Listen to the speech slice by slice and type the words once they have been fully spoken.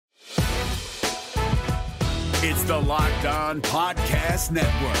It's the Locked On Podcast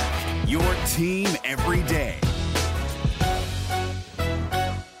Network, your team every day.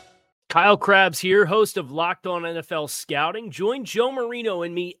 Kyle Krabs here, host of Locked On NFL Scouting. Join Joe Marino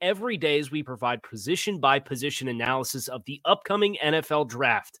and me every day as we provide position-by-position analysis of the upcoming NFL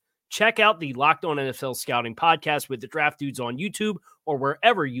Draft. Check out the Locked On NFL Scouting podcast with the Draft Dudes on YouTube or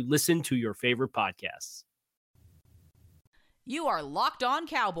wherever you listen to your favorite podcasts. You are Locked On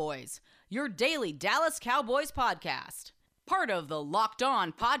Cowboys, your daily Dallas Cowboys podcast. Part of the Locked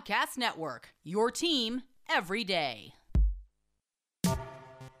On Podcast Network, your team every day.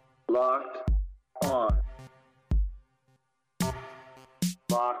 Locked on.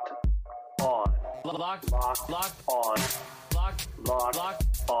 Locked on. Locked on. Locked on. Locked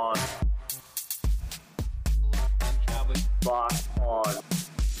on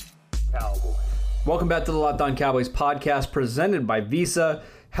Cowboys. Welcome back to the Locked On Cowboys podcast presented by Visa.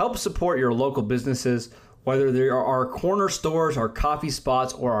 Help support your local businesses, whether they are our corner stores, our coffee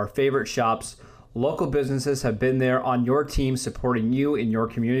spots, or our favorite shops. Local businesses have been there on your team supporting you in your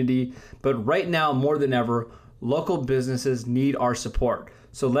community. But right now, more than ever, local businesses need our support.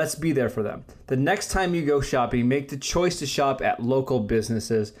 So let's be there for them. The next time you go shopping, make the choice to shop at local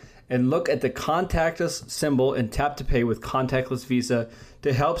businesses and look at the Contact Us symbol and tap to pay with contactless Visa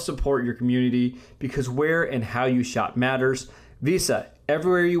to help support your community, because where and how you shop matters. Visa,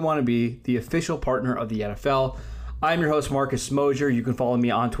 everywhere you want to be, the official partner of the NFL. I'm your host, Marcus Mosher. You can follow me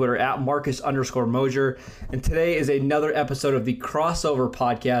on Twitter at Marcus_Mosher. And today is another episode of the Crossover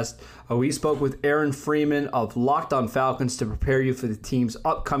Podcast. We spoke with Aaron Freeman of Locked On Falcons to prepare you for the team's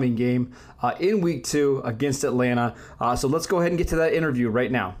upcoming game in Week 2 against Atlanta. So let's go ahead and get to that interview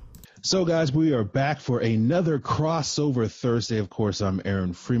right now. So, guys, we are back for another Crossover Thursday. Of course, I'm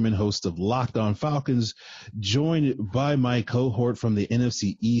Aaron Freeman, host of Locked On Falcons, joined by my cohort from the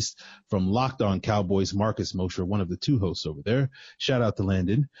NFC East from Locked On Cowboys, Marcus Mosher, one of the two hosts over there. Shout out to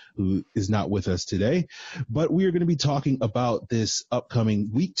Landon, who is not with us today. But we are going to be talking about this upcoming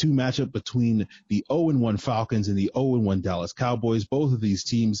Week 2 matchup between the 0-1 Falcons and the 0-1 Dallas Cowboys. Both of these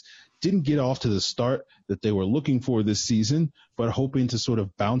teams didn't get off to the start that they were looking for this season, but hoping to sort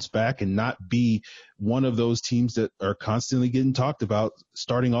of bounce back and not be one of those teams that are constantly getting talked about,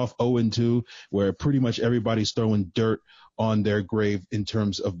 starting off 0-2, where pretty much everybody's throwing dirt on their grave in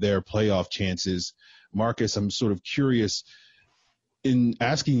terms of their playoff chances. Marcus, I'm sort of curious in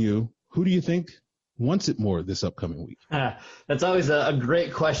asking you, who do you think wants it more this upcoming week? That's always a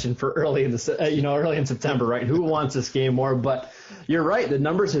great question for early in September, right? Who wants this game more? But you're right. The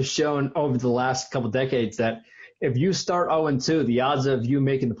numbers have shown over the last couple decades that if you start 0-2, the odds of you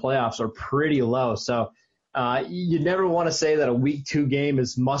making the playoffs are pretty low. So you never want to say that a Week 2 game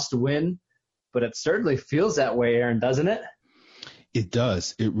is must win, but it certainly feels that way, Aaron, doesn't it? It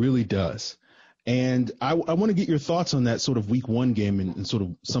does. It really does. And I want to get your thoughts on that sort of Week 1 game and sort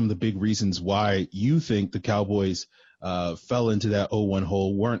of some of the big reasons why you think the Cowboys fell into that 0-1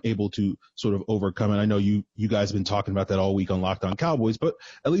 hole, weren't able to sort of overcome it. I know you guys have been talking about that all week on Locked On Cowboys, but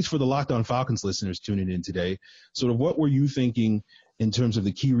at least for the Locked On Falcons listeners tuning in today, sort of what were you thinking in terms of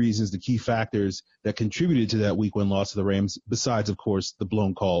the key reasons, the key factors that contributed to that Week 1 loss to the Rams, besides, of course, the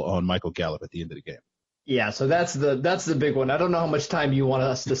blown call on Michael Gallup at the end of the game? Yeah, so that's the big one. I don't know how much time you want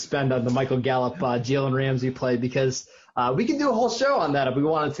us to spend on the Michael Gallup, Jalen Ramsey play, because we can do a whole show on that if we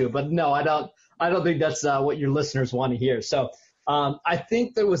wanted to. But no, I don't think that's what your listeners want to hear. So I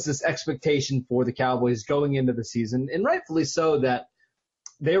think there was this expectation for the Cowboys going into the season, and rightfully so, that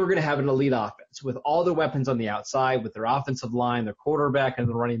they were going to have an elite offense with all their weapons on the outside, with their offensive line, their quarterback, and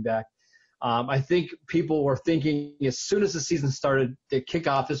the running back. I think people were thinking as soon as the season started, the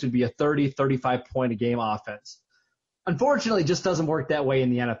kickoff, this would be a 30, 35-point a game offense. Unfortunately, it just doesn't work that way in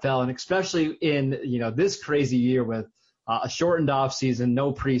the NFL, and especially in this crazy year with a shortened off season,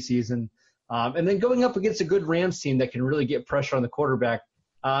 no preseason, and then going up against a good Rams team that can really get pressure on the quarterback.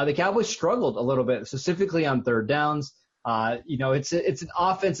 The Cowboys struggled a little bit, specifically on third downs. It's an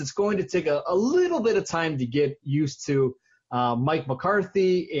offense that's going to take a little bit of time to get used to. Mike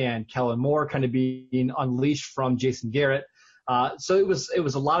McCarthy and Kellen Moore kind of being unleashed from Jason Garrett. So it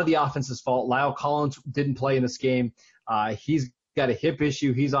was a lot of the offense's fault. Lyle Collins didn't play in this game. He's got a hip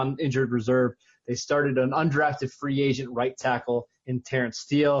issue. He's on injured reserve. They started an undrafted free agent right tackle in Terrence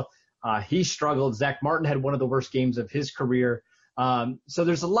Steele. He struggled. Zach Martin had one of the worst games of his career. So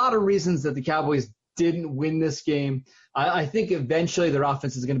there's a lot of reasons that the Cowboys didn't win this game. I think eventually their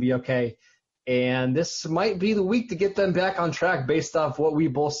offense is going to be okay. And this might be the week to get them back on track based off what we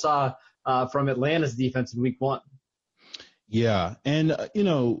both saw from Atlanta's defense in Week 1. Yeah. And,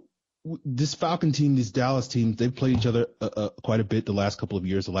 this Falcon team, these Dallas teams, they've played each other quite a bit the last couple of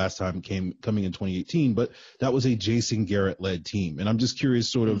years. The last time coming in 2018, but that was a Jason Garrett led team. And I'm just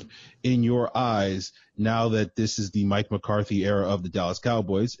curious, sort of in your eyes, now that this is the Mike McCarthy era of the Dallas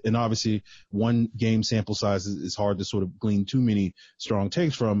Cowboys, and obviously one game sample size is hard to sort of glean too many strong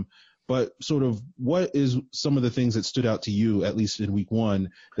takes from, but sort of what is some of the things that stood out to you, at least in week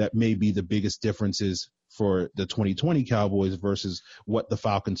one, that may be the biggest differences for the 2020 Cowboys versus what the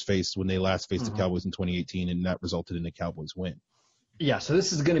Falcons faced when they last faced the Cowboys in 2018, and that resulted in a Cowboys win? Yeah, so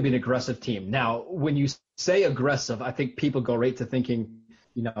this is going to be an aggressive team. Now, when you say aggressive, I think people go right to thinking,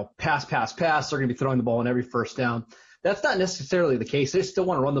 pass. They're going to be throwing the ball on every first down. That's not necessarily the case. They still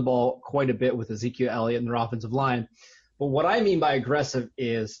want to run the ball quite a bit with Ezekiel Elliott and their offensive line. But what I mean by aggressive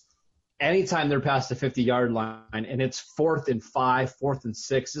is anytime they're past the 50-yard line and it's 4th and 5, 4th and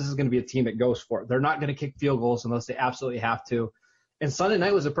 6, this is going to be a team that goes for it. They're not going to kick field goals unless they absolutely have to. And Sunday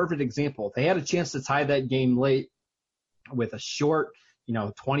night was a perfect example. They had a chance to tie that game late with a short,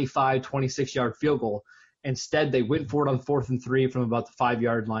 25, 26-yard field goal. Instead, they went for it on 4th and 3 from about the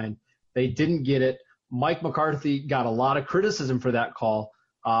 5-yard line. They didn't get it. Mike McCarthy got a lot of criticism for that call,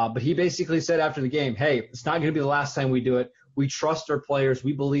 but he basically said after the game, hey, it's not going to be the last time we do it. We trust our players.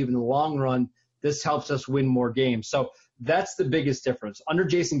 We believe in the long run, this helps us win more games. So that's the biggest difference. Under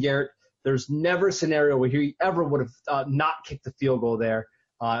Jason Garrett, there's never a scenario where he ever would have not kicked the field goal there.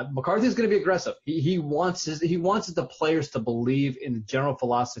 McCarthy's going to be aggressive. He wants the players to believe in the general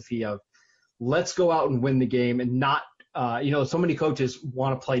philosophy of let's go out and win the game and not, so many coaches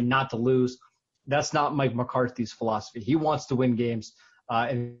want to play not to lose. That's not Mike McCarthy's philosophy. He wants to win games,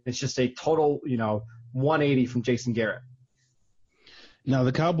 and it's just a total, 180 from Jason Garrett. Now,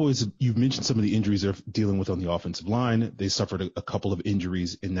 the Cowboys, you've mentioned some of the injuries they're dealing with on the offensive line. They suffered a couple of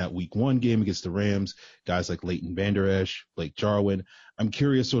injuries in that week one game against the Rams, guys like Leighton Vander Esch, Blake Jarwin. I'm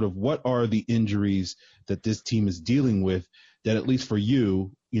curious sort of what are the injuries that this team is dealing with that, at least for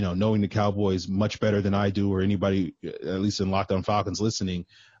you, knowing the Cowboys much better than I do or anybody, at least in Locked On Falcons listening,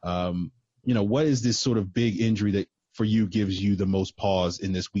 what is this sort of big injury that for you gives you the most pause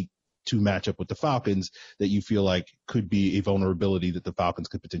in this week 2 matchup with the Falcons that you feel like could be a vulnerability that the Falcons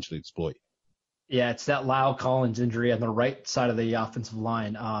could potentially exploit? Yeah, it's that Lyle Collins injury on the right side of the offensive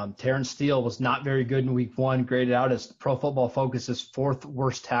line. Terrence Steele was not very good in week 1, graded out as Pro Football Focus's 4th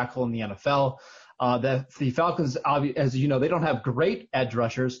worst tackle in the NFL. The Falcons, as you know, they don't have great edge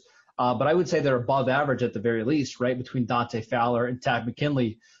rushers, but I would say they're above average at the very least, right, between Dante Fowler and Tad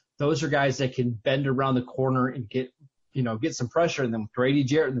McKinley. Those are guys that can bend around the corner and get some pressure in them. Grady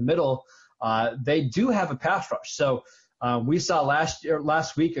Jarrett in the middle, they do have a pass rush. So we saw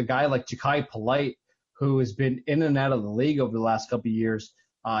last week a guy like Ja'Kai Polite, who has been in and out of the league over the last couple of years.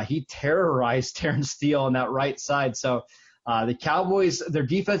 He terrorized Terrence Steele on that right side. So the Cowboys, their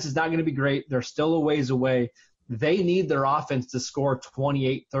defense is not going to be great. They're still a ways away. They need their offense to score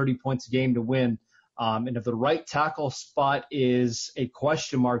 28, 30 points a game to win. And if the right tackle spot is a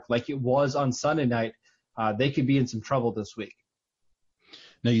question mark like it was on Sunday night, they could be in some trouble this week.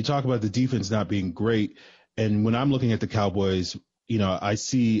 Now, you talk about the defense not being great, and when I'm looking at the Cowboys, I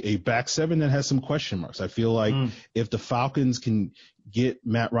see a back seven that has some question marks. I feel like if the Falcons can get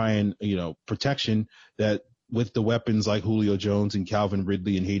Matt Ryan, protection, that with the weapons like Julio Jones and Calvin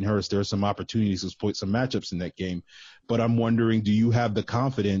Ridley and Hayden Hurst, there are some opportunities to exploit some matchups in that game. But I'm wondering, do you have the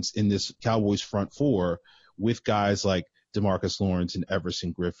confidence in this Cowboys front four with guys like DeMarcus Lawrence and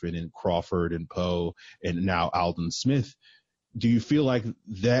Everson Griffin and Crawford and Poe and now Aldon Smith? Do you feel like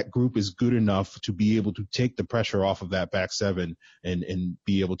that group is good enough to be able to take the pressure off of that back seven and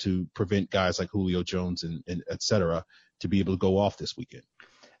be able to prevent guys like Julio Jones and et cetera to be able to go off this weekend?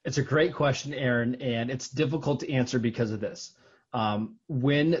 It's a great question, Aaron, and it's difficult to answer because of this.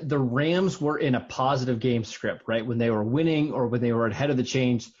 When the Rams were in a positive game script, right, when they were winning or when they were ahead of the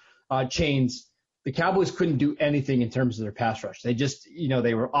chains, the Cowboys couldn't do anything in terms of their pass rush. They just,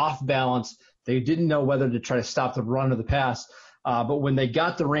 they were off balance. They didn't know whether to try to stop the run or the pass. But when they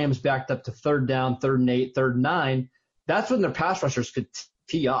got the Rams backed up to 3rd down, 3rd and 8, 3rd and 9, that's when their pass rushers could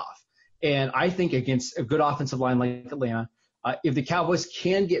tee off. And I think against a good offensive line like Atlanta, if the Cowboys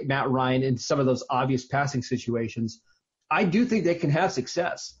can get Matt Ryan in some of those obvious passing situations, I do think they can have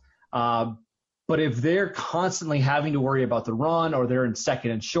success. But if they're constantly having to worry about the run or they're in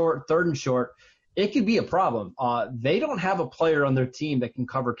 2nd and short, 3rd and short, it could be a problem. They don't have a player on their team that can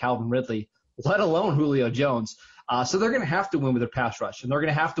cover Calvin Ridley, let alone Julio Jones. So they're going to have to win with their pass rush, and they're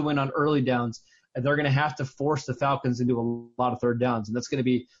going to have to win on early downs, and they're going to have to force the Falcons into a lot of 3rd downs. And that's going to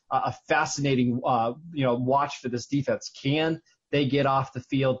be a fascinating, watch for this defense. Can they get off the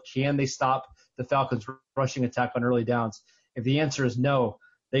field? Can they stop the Falcons rushing attack on early downs? If the answer is no,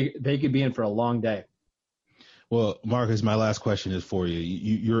 they could be in for a long day. Well, Marcus, my last question is for you.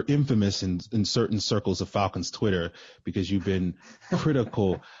 You're infamous in certain circles of Falcons Twitter because you've been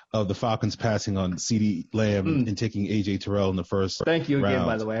critical of the Falcons passing on CeeDee Lamb and taking A.J. Terrell in the first Thank you again, round.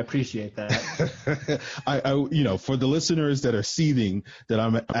 by the way. I appreciate that. I for the listeners that are seething that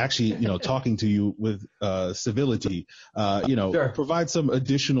I'm actually, talking to you with civility, Sure. provide some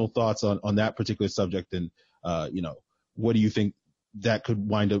additional thoughts on that particular subject. And, what do you think that could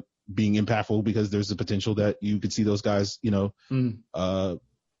wind up being impactful, because there's the potential that you could see those guys,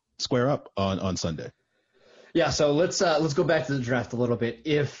 square up on Sunday. Yeah, so let's go back to the draft a little bit.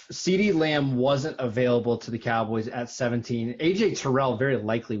 If CeeDee Lamb wasn't available to the Cowboys at 17, A.J. Terrell very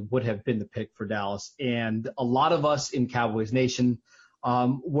likely would have been the pick for Dallas. And a lot of us in Cowboys Nation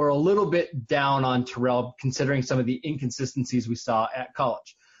were a little bit down on Terrell, considering some of the inconsistencies we saw at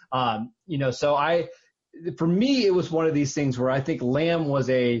college. For me, it was one of these things where I think Lamb was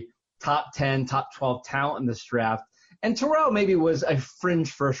a top 10, top 12 talent in this draft. And Terrell maybe was a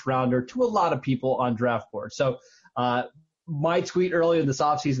fringe first rounder to a lot of people on draft boards. So my tweet earlier in this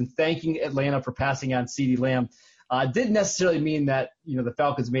offseason thanking Atlanta for passing on CeeDee Lamb didn't necessarily mean that, the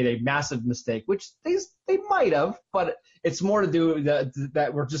Falcons made a massive mistake, which they might have, but it's more to do with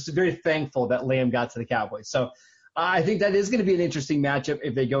that we're just very thankful that Lamb got to the Cowboys. So I think that is going to be an interesting matchup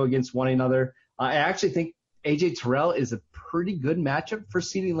if they go against one another. I actually think A.J. Terrell is a pretty good matchup for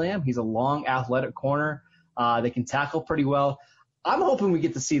CeeDee Lamb. He's a long, athletic corner. They can tackle pretty well. I'm hoping we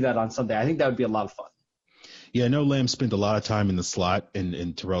get to see that on Sunday. I think that would be a lot of fun. Yeah, I know Lamb spent a lot of time in the slot,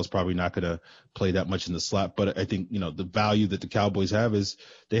 and Terrell's probably not going to play that much in the slot. But I think, the value that the Cowboys have is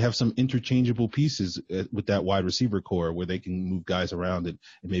they have some interchangeable pieces with that wide receiver core where they can move guys around and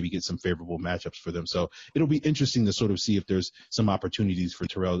maybe get some favorable matchups for them. So it'll be interesting to sort of see if there's some opportunities for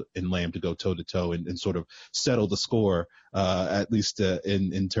Terrell and Lamb to go toe-to-toe and sort of settle the score, at least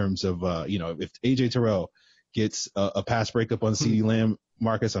in terms of, if A.J. Terrell gets a pass breakup on CeeDee Lamb,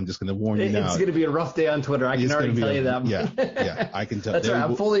 Marcus, I'm just going to warn you now. It's going to be a rough day on Twitter. I can already tell you that. Yeah, I can tell. That's all right.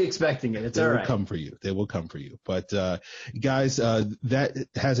 I'm fully expecting it. It's all right. They will come for you. They will come for you. But, guys, that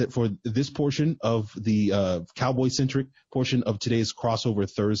has it for this portion of the Cowboy-centric portion of today's Crossover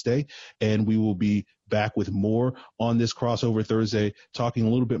Thursday. And we will be back with more on this Crossover Thursday, talking a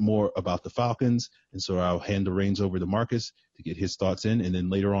little bit more about the Falcons. And so I'll hand the reins over to Marcus to get his thoughts in. And then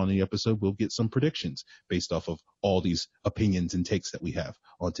later on in the episode, we'll get some predictions based off of all these opinions and takes that we have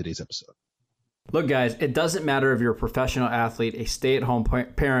on today's episode. Look, guys, it doesn't matter if you're a professional athlete, a stay-at-home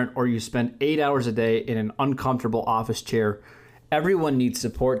parent, or you spend 8 hours a day in an uncomfortable office chair. Everyone needs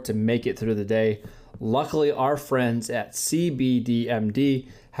support to make it through the day. Luckily, our friends at CBDMD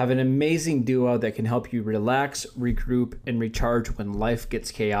have an amazing duo that can help you relax, regroup, and recharge when life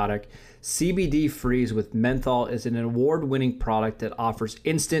gets chaotic. CBD Freeze with Menthol is an award-winning product that offers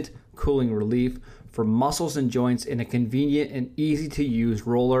instant cooling relief for muscles and joints in a convenient and easy-to-use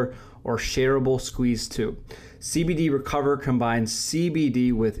roller or shareable squeeze tube. CBD Recover combines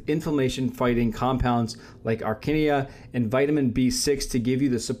CBD with inflammation-fighting compounds like arginine and vitamin B6 to give you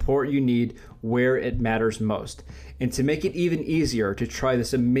the support you need where it matters most. And to make it even easier to try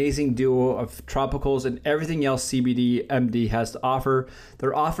this amazing duo of tropicals and everything else CBD MD has to offer,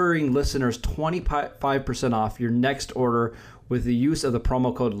 they're offering listeners 25% off your next order with the use of the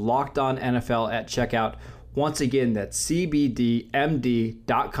promo code LOCKEDONNFL at checkout. Once again, that's cbdmd.com,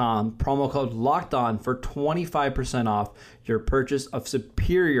 promo code LOCKEDON for 25% off your purchase of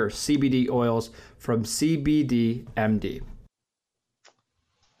superior CBD oils from CBDMD.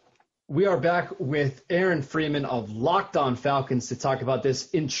 We are back with Aaron Freeman of Locked On Falcons to talk about this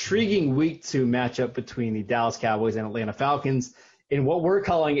intriguing Week 2 matchup between the Dallas Cowboys and Atlanta Falcons in what we're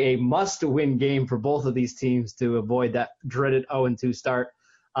calling a must-win game for both of these teams to avoid that dreaded 0-2 start.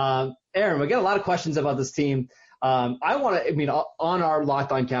 Aaron, we got a lot of questions about this team. On our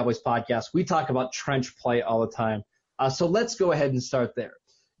Locked On Cowboys podcast, we talk about trench play all the time. So let's go ahead and start there.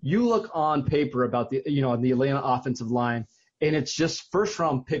 You look on paper about the Atlanta offensive line, and it's just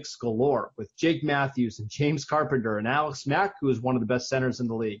first-round picks galore with Jake Matthews and James Carpenter and Alex Mack, who is one of the best centers in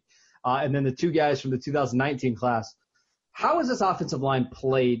the league, and then the two guys from the 2019 class. How has this offensive line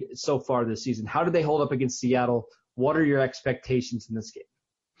played so far this season? How did they hold up against Seattle? What are your expectations in this game?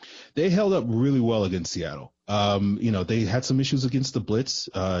 They held up really well against Seattle. They had some issues against the blitz.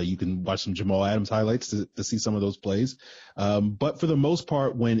 You can watch some Jamal Adams highlights to see some of those plays. But for the most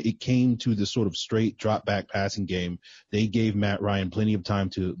part, when it came to the sort of straight drop back passing game, they gave Matt Ryan plenty of time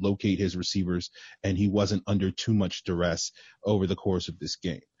to locate his receivers, and he wasn't under too much duress over the course of this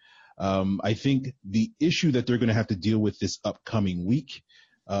game. I think the issue that they're going to have to deal with this upcoming week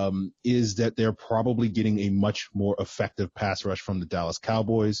is that they're probably getting a much more effective pass rush from the Dallas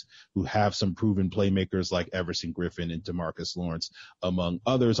Cowboys, who have some proven playmakers like Everson Griffin and DeMarcus Lawrence, among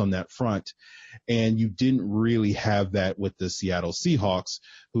others on that front. And you didn't really have that with the Seattle Seahawks,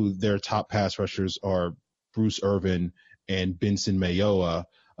 who their top pass rushers are Bruce Irvin and Benson Mayowa,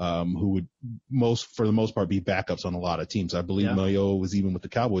 who would for the most part be backups on a lot of teams. I believe Mayowa was even with the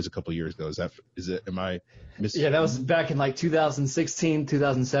Cowboys a couple of years ago. Am I missing? Yeah, that was back in like 2016,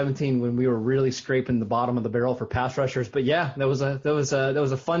 2017 when we were really scraping the bottom of the barrel for pass rushers. But yeah, that was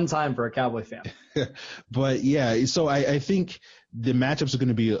a fun time for a Cowboy fan. But yeah, so I think the matchups are going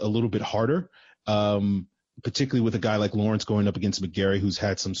to be a little bit harder. Particularly with a guy like Lawrence going up against McGarry, who's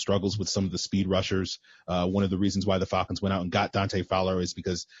had some struggles with some of the speed rushers. One of the reasons why the Falcons went out and got Dante Fowler is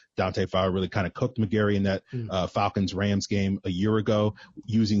because Dante Fowler really kind of cooked McGarry in that Falcons-Rams game a year ago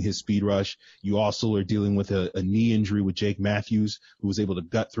using his speed rush. You also are dealing with a knee injury with Jake Matthews, who was able to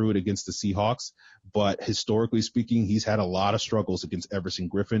gut through it against the Seahawks. But historically speaking, he's had a lot of struggles against Everson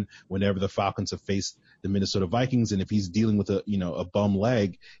Griffin whenever the Falcons have faced the Minnesota Vikings. And if he's dealing with a bum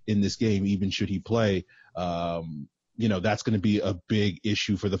leg in this game, even should he play, that's going to be a big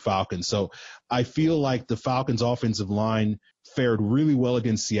issue for the Falcons. So I feel like the Falcons offensive line fared really well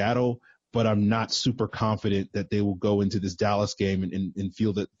against Seattle, but I'm not super confident that they will go into this Dallas game and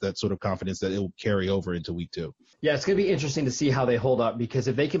feel that sort of confidence that it will carry over into week 2. Yeah, it's going to be interesting to see how they hold up, because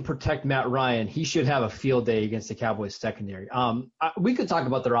if they can protect Matt Ryan, he should have a field day against the Cowboys secondary. We could talk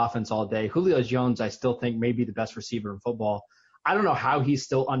about their offense all day. Julio Jones, I still think, may be the best receiver in football. I don't know how he's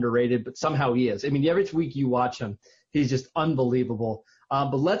still underrated, but somehow he is. I mean, every week you watch him, he's just unbelievable.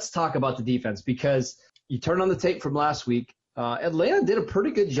 But let's talk about the defense, because you turn on the tape from last week. Atlanta did a pretty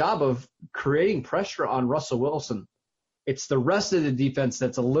good job of creating pressure on Russell Wilson. It's the rest of the defense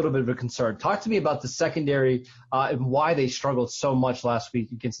that's a little bit of a concern. Talk to me about the secondary and why they struggled so much last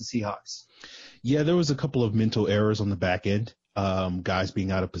week against the Seahawks. Yeah, there was a couple of mental errors on the back end, guys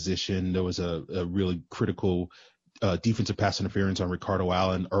being out of position. There was a really critical defensive pass interference on Ricardo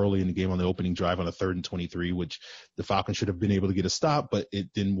Allen early in the game on the opening drive on a 3rd and 23, which the Falcons should have been able to get a stop, but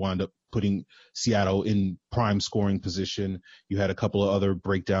it didn't wind up putting Seattle in prime scoring position. You had a couple of other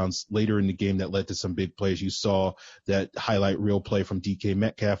breakdowns later in the game that led to some big plays. You saw that highlight reel play from DK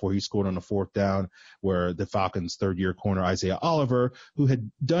Metcalf where he scored on a 4th down, where the Falcons' 3rd-year corner Isaiah Oliver, who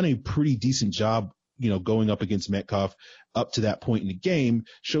had done a pretty decent job going up against Metcalf up to that point in the game,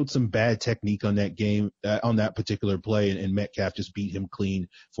 showed some bad technique on that particular play, and Metcalf just beat him clean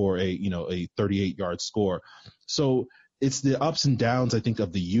for a 38-yard score. So it's the ups and downs, I think,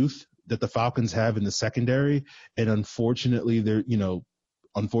 of the youth that the Falcons have in the secondary. And unfortunately,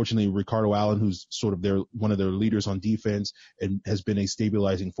 Ricardo Allen, who's sort of one of their leaders on defense and has been a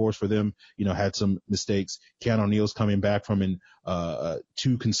stabilizing force for them, had some mistakes. Keanu Neal's coming back from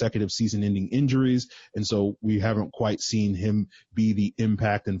 2 consecutive season-ending injuries, and so we haven't quite seen him be the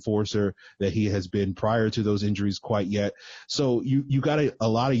impact enforcer that he has been prior to those injuries quite yet. So you got a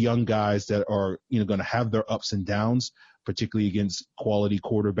lot of young guys that are going to have their ups and downs, particularly against quality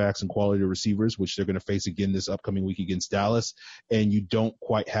quarterbacks and quality receivers, which they're going to face again this upcoming week against Dallas. And you don't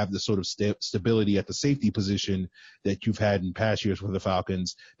quite have the sort of stability at the safety position that you've had in past years for the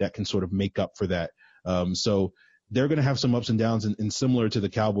Falcons that can sort of make up for that. So they're going to have some ups and downs, and similar to the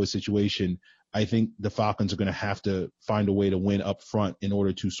Cowboys situation, I think the Falcons are going to have to find a way to win up front in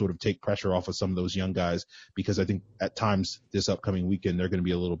order to sort of take pressure off of some of those young guys, because I think at times this upcoming weekend, they're going to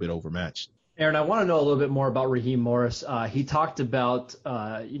be a little bit overmatched. Aaron, I want to know a little bit more about Raheem Morris. He talked about,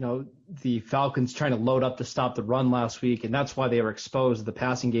 the Falcons trying to load up to stop the run last week, and that's why they were exposed to the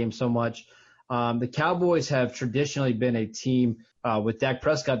passing game so much. The Cowboys have traditionally been a team with Dak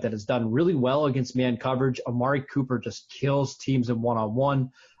Prescott that has done really well against man coverage. Amari Cooper just kills teams in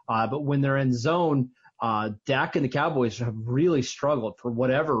one-on-one. But when they're in zone, Dak and the Cowboys have really struggled for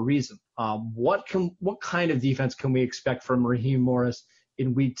whatever reason. What kind of defense can we expect from Raheem Morris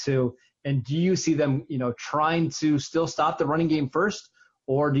in week 2? And do you see them, trying to still stop the running game first,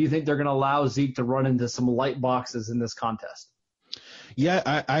 or do you think they're going to allow Zeke to run into some light boxes in this contest?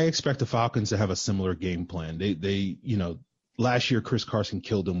 Yeah, I expect the Falcons to have a similar game plan. They last year Chris Carson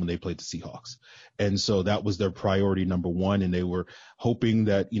killed them when they played the Seahawks. And so that was their priority number one. And they were hoping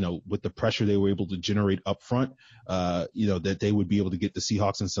that, with the pressure they were able to generate up front, that they would be able to get the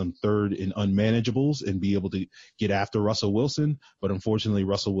Seahawks in some 3rd and unmanageables and be able to get after Russell Wilson. But unfortunately,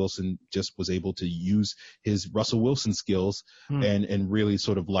 Russell Wilson just was able to use his Russell Wilson skills and really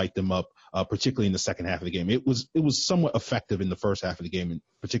sort of light them up particularly in the second half of the game. It was somewhat effective in the first half of the game, and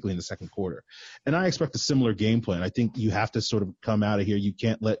particularly in the second quarter. And I expect a similar game plan. I think you have to sort of come out of here. You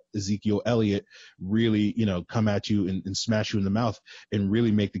can't let Ezekiel Elliott really, come at you and smash you in the mouth and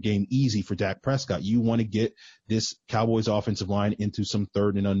really make the game easy for Dak Prescott. You want to get this Cowboys offensive line into some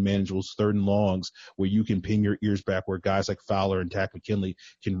third and unmanageables, third and longs, where you can pin your ears back, where guys like Fowler and Takk McKinley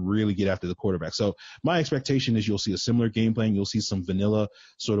can really get after the quarterback. So my expectation is you'll see a similar game plan. You'll see some vanilla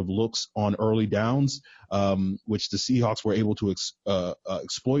sort of looks on early downs, which the Seahawks were able to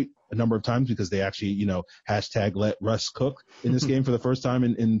exploit a number of times because they actually, hashtag let Russ cook in this game for the first time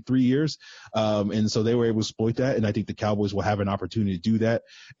in 3 years. And so they were able to exploit that. And I think the Cowboys will have an opportunity to do that.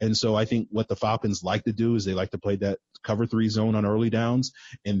 And so I think what the Falcons like to do is they like to play that cover 3 zone on early downs.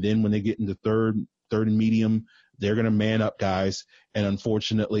 And then when they get into third and medium, they're going to man up guys. And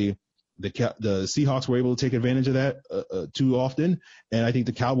unfortunately, the Seahawks were able to take advantage of that too often. And I think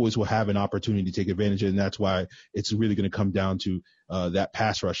the Cowboys will have an opportunity to take advantage of it. And that's why it's really going to come down to that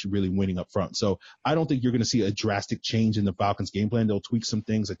pass rush really winning up front. So I don't think you're going to see a drastic change in the Falcons game plan. They'll tweak some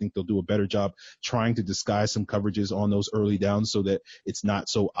things. I think they'll do a better job trying to disguise some coverages on those early downs so that it's not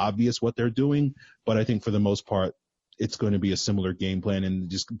so obvious what they're doing. But I think for the most part, it's going to be a similar game plan, and it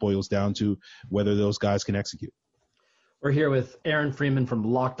just boils down to whether those guys can execute. We're here with Aaron Freeman from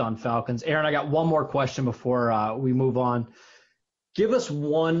Locked On Falcons. Aaron, I got one more question before we move on. Give us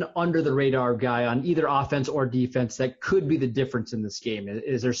one under-the-radar guy on either offense or defense that could be the difference in this game.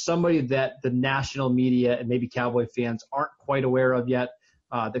 Is there somebody that the national media and maybe Cowboy fans aren't quite aware of yet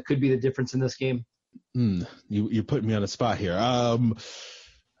that could be the difference in this game? You're putting me on the spot here. I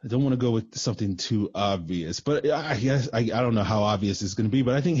don't want to go with something too obvious, but I guess I don't know how obvious it's going to be,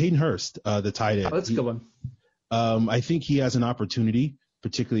 but I think Hayden Hurst, the tight end. Oh, that's a good one. I think he has an opportunity,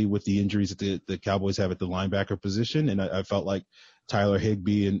 particularly with the injuries that the Cowboys have at the linebacker position. And I felt like Tyler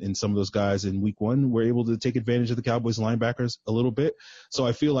Higbee and some of those guys in week 1 were able to take advantage of the Cowboys linebackers a little bit. So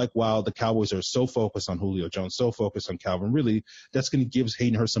I feel like while the Cowboys are so focused on Julio Jones, so focused on Calvin Ridley, that's going to give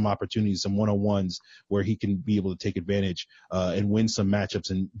Hayden Hurst some opportunities, some one-on-ones where he can be able to take advantage and win some matchups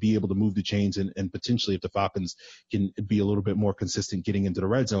and be able to move the chains and potentially, if the Falcons can be a little bit more consistent getting into the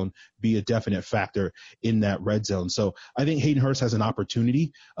red zone, be a definite factor in that red zone. So I think Hayden Hurst has an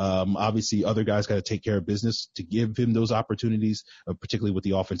opportunity. Obviously, other guys got to take care of business to give him those opportunities. Particularly with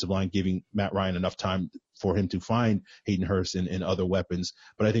the offensive line, giving Matt Ryan enough time for him to find Hayden Hurst and other weapons.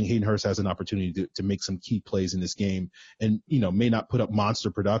 But I think Hayden Hurst has an opportunity to make some key plays in this game and, may not put up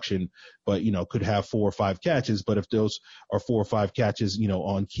monster production, but, could have 4 or 5 catches. But if those are 4 or 5 catches,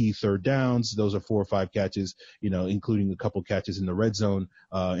 on key third downs, those are 4 or 5 catches, including a couple catches in the red zone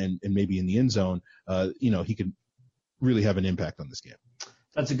and maybe in the end zone, he could really have an impact on this game.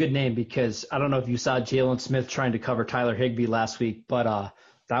 That's a good name because I don't know if you saw Jalen Smith trying to cover Tyler Higbee last week, but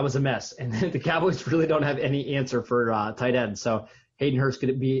that was a mess. And the Cowboys really don't have any answer for tight end. So Hayden Hurst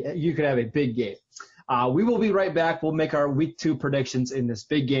you could have a big game. We will be right back. We'll make our week 2 predictions in this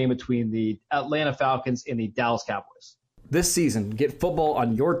big game between the Atlanta Falcons and the Dallas Cowboys. This season, get football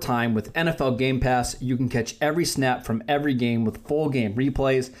on your time with NFL Game Pass. You can catch every snap from every game with full game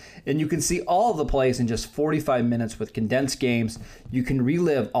replays, and you can see all of the plays in just 45 minutes with condensed games. You can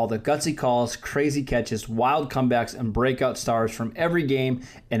relive all the gutsy calls, crazy catches, wild comebacks, and breakout stars from every game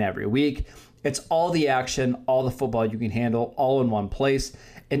and every week. It's all the action, all the football you can handle, all in one place.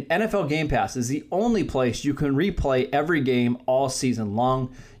 And NFL Game Pass is the only place you can replay every game all season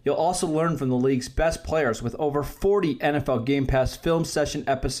long. You'll also learn from the league's best players with over 40 NFL Game Pass film session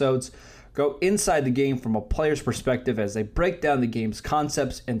episodes. Go inside the game from a player's perspective as they break down the game's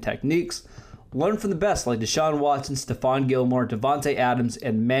concepts and techniques. Learn from the best like Deshaun Watson, Stephon Gilmore, Devontae Adams,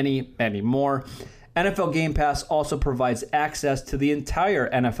 and many, many more. NFL Game Pass also provides access to the entire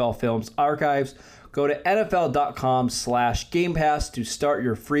NFL Films archives. Go to NFL.com/Game Pass to start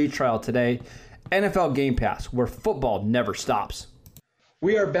your free trial today. NFL Game Pass, where football never stops.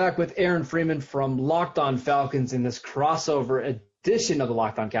 We are back with Aaron Freeman from Locked On Falcons in this crossover edition of the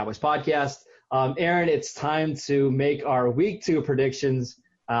Locked On Cowboys podcast. Aaron, it's time to make our week 2 predictions.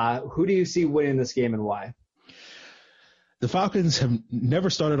 Who do you see winning this game and why? The Falcons have never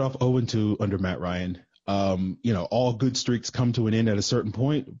started off 0-2 under Matt Ryan. All good streaks come to an end at a certain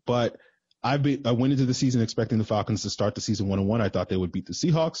point, but I went into the season expecting the Falcons to start the season 1-1. I thought they would beat the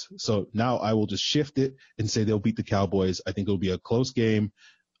Seahawks. So now I will just shift it and say they'll beat the Cowboys. I think it'll be a close game.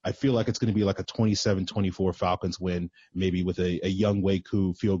 I feel like it's going to be like a 27-24 Falcons win, maybe with a young Wei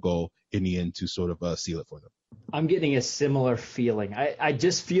Koo field goal in the end to sort of seal it for them. I'm getting a similar feeling. I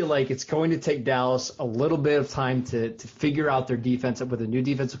just feel like it's going to take Dallas a little bit of time to figure out their defense with a new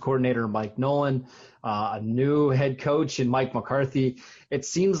defensive coordinator, Mike Nolan, a new head coach in Mike McCarthy. It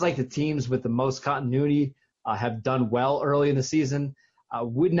seems like the teams with the most continuity have done well early in the season.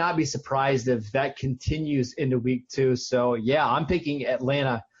 Would not be surprised if that continues into week 2. So, yeah, I'm picking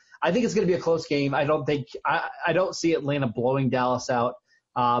Atlanta. I think it's going to be a close game. I don't see Atlanta blowing Dallas out.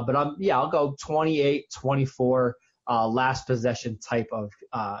 But I'll go 28-24 last possession type of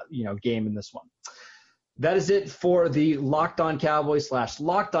game in this one. That is it for the Locked On Cowboys /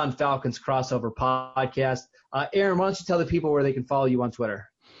 Locked On Falcons crossover podcast. Aaron, why don't you tell the people where they can follow you on Twitter?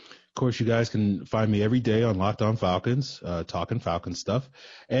 Of course, you guys can find me every day on Locked On Falcons, talking Falcons stuff.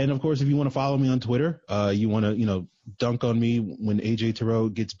 And, of course, if you want to follow me on Twitter, you want to, dunk on me when AJ Terrell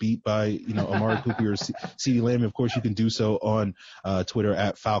gets beat by, Amari Cooper or CeeDee Lamb, of course, you can do so on Twitter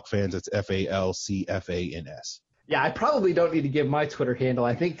at FalcFans. That's FalcFans. Yeah, I probably don't need to give my Twitter handle,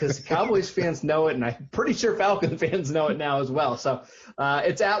 I think, because Cowboys fans know it, and I'm pretty sure Falcon fans know it now as well. So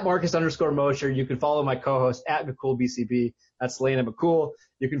it's at Marcus_Mosher. You can follow my co-host at McCoolBCB. That's Lana McCool.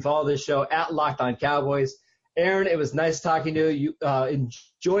 You can follow this show at Locked On Cowboys. Aaron, it was nice talking to you.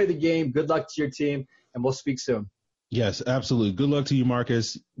 Enjoy the game. Good luck to your team, and we'll speak soon. Yes, absolutely. Good luck to you,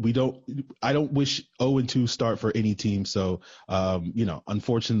 Marcus. I don't wish 0-2 start for any team. So,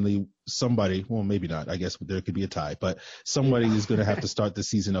 unfortunately, somebody, well, maybe not. I guess there could be a tie, but somebody is going to have to start the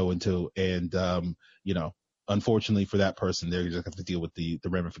season 0-2. And, unfortunately for that person, they're going to have to deal with the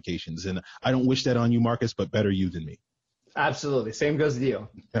ramifications. And I don't wish that on you, Marcus, but better you than me. Absolutely. Same goes to you.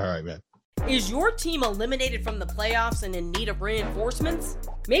 All right, man. Is your team eliminated from the playoffs and in need of reinforcements?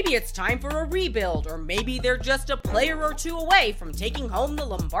 Maybe it's time for a rebuild, or maybe they're just a player or two away from taking home the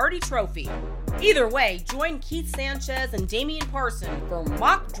Lombardi Trophy. Either way, join Keith Sanchez and Damian Parson for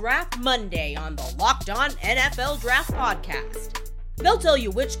Mock Draft Monday on the Locked On NFL Draft Podcast. They'll tell you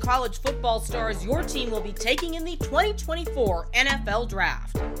which college football stars your team will be taking in the 2024 NFL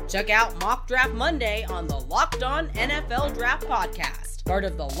Draft. Check out Mock Draft Monday on the Locked On NFL Draft Podcast, part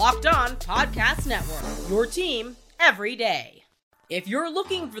of the Locked On Podcast Network, your team every day. If you're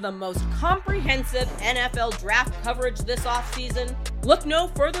looking for the most comprehensive NFL draft coverage this offseason, look no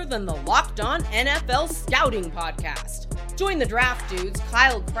further than the Locked On NFL Scouting Podcast. Join the draft dudes,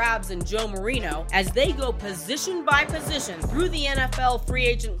 Kyle Krabs and Joe Marino, as they go position by position through the NFL free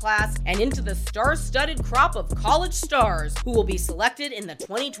agent class and into the star-studded crop of college stars who will be selected in the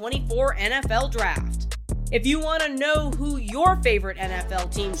 2024 NFL Draft. If you want to know who your favorite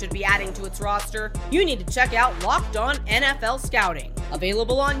NFL team should be adding to its roster, you need to check out Locked On NFL Scouting,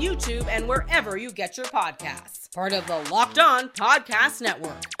 available on YouTube and wherever you get your podcasts. Part of the Locked On Podcast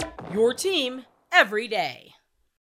Network, your team every day.